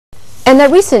And the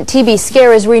recent TB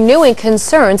scare is renewing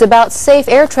concerns about safe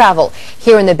air travel.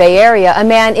 Here in the Bay Area, a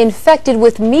man infected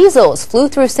with measles flew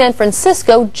through San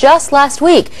Francisco just last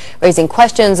week, raising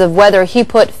questions of whether he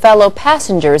put fellow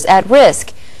passengers at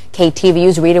risk.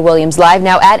 KTVU's Rita Williams live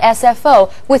now at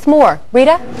SFO with more.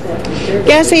 Rita?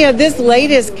 Gassia, this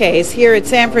latest case here at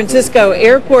San Francisco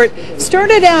Airport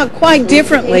started out quite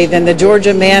differently than the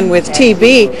Georgia man with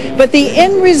TB, but the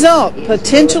end result,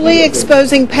 potentially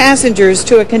exposing passengers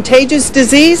to a contagious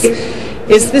disease,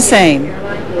 is the same.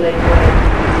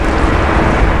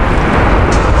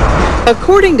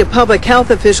 According to public health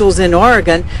officials in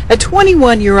Oregon, a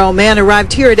 21-year-old man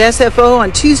arrived here at SFO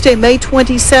on Tuesday, May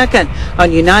 22nd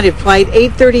on United Flight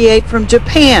 838 from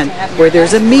Japan, where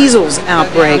there's a measles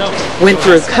outbreak, went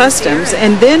through customs,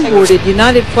 and then boarded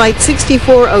United Flight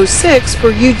 6406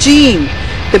 for Eugene.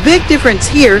 The big difference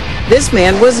here, this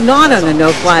man was not on a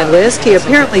no-fly list. He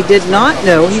apparently did not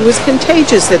know he was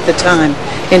contagious at the time,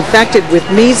 infected with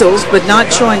measles but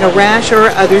not showing a rash or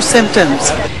other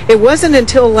symptoms. It wasn't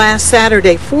until last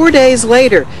Saturday, 4 days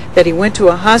later, that he went to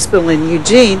a hospital in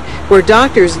Eugene where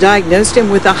doctors diagnosed him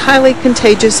with a highly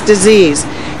contagious disease.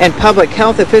 And public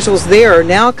health officials there are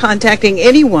now contacting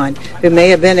anyone who may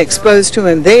have been exposed to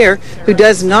him there who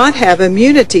does not have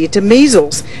immunity to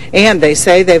measles. And they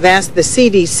say they've asked the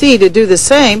CDC to do the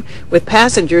same with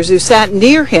passengers who sat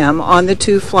near him on the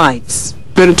two flights.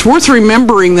 But it's worth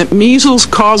remembering that measles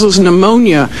causes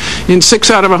pneumonia in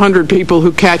 6 out of 100 people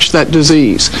who catch that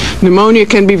disease. Pneumonia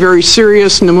can be very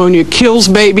serious. Pneumonia kills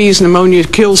babies. Pneumonia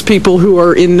kills people who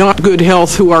are in not good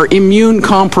health, who are immune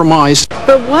compromised.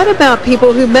 But what about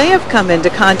people who may have come into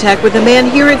contact with a man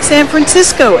here at San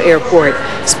Francisco Airport?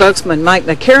 Spokesman Mike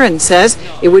McCarran says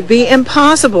it would be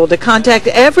impossible to contact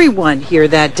everyone here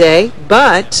that day,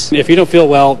 but if you don't feel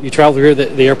well, you travel through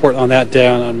the airport on that day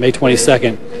on May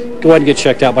 22nd, go ahead and get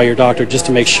checked out by your doctor just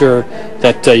to make sure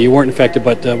that you weren't infected.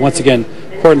 But once again,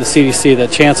 according to the CDC, the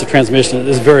chance of transmission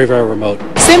is very, very remote.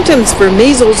 Symptoms for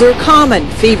measles are common: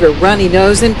 fever, runny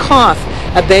nose, and cough.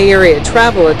 A Bay Area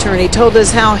travel attorney told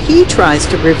us how he tries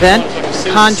to prevent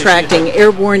contracting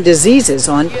airborne diseases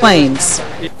on planes.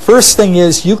 First thing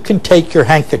is, you can take your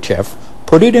handkerchief,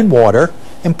 put it in water,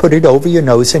 and put it over your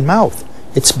nose and mouth.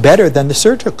 It's better than the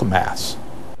surgical mask.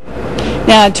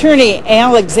 Now, attorney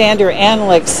Alexander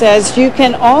Anlick says you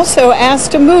can also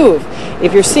ask to move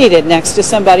if you're seated next to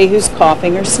somebody who's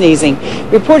coughing or sneezing.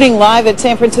 Reporting live at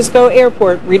San Francisco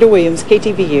Airport, Rita Williams,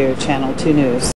 KTVU, Channel 2 News.